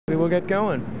we'll get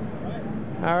going.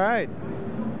 All right.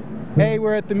 Hey,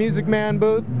 we're at the MusicMan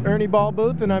booth, Ernie Ball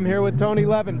booth, and I'm here with Tony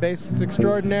Levin, bassist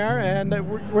extraordinaire, and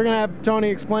we're going to have Tony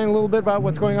explain a little bit about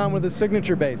what's going on with his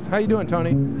signature bass. How you doing,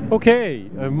 Tony? Okay,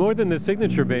 more than the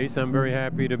signature bass, I'm very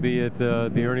happy to be at the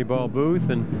Ernie Ball booth,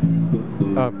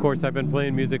 and of course I've been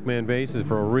playing MusicMan basses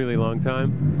for a really long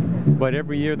time, but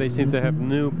every year they seem to have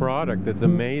new product that's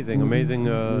amazing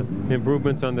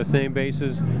improvements on the same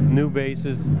basses, new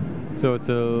basses. So it's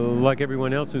like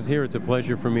everyone else who's here, it's a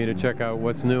pleasure for me to check out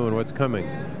what's new and what's coming.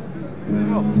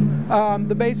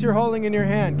 The bass you're holding in your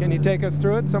hand, can you take us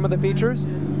through it, some of the features?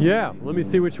 Yeah, let me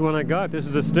see which one I got. This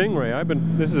is a Stingray.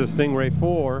 This is a Stingray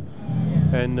 4,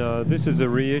 and this is a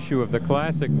reissue of the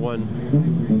classic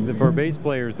one. For bass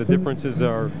players, the differences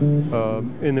are,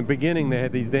 in the beginning they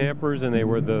had these dampers and they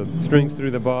were the strings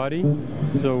through the body.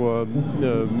 So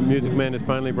MusicMan has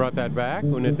finally brought that back,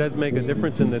 and it does make a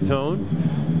difference in the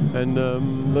tone. And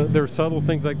there are subtle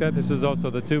things like that. This is also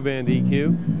the 2-band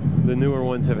EQ. The newer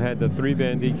ones have had the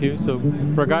 3-band EQ. So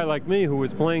for a guy like me who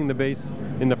was playing the bass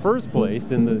in the first place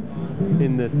in the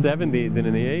 70s and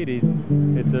in the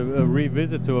 80s, it's a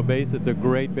revisit to a bass that's a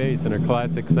great bass and a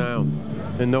classic sound,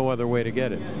 and no other way to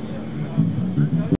get it.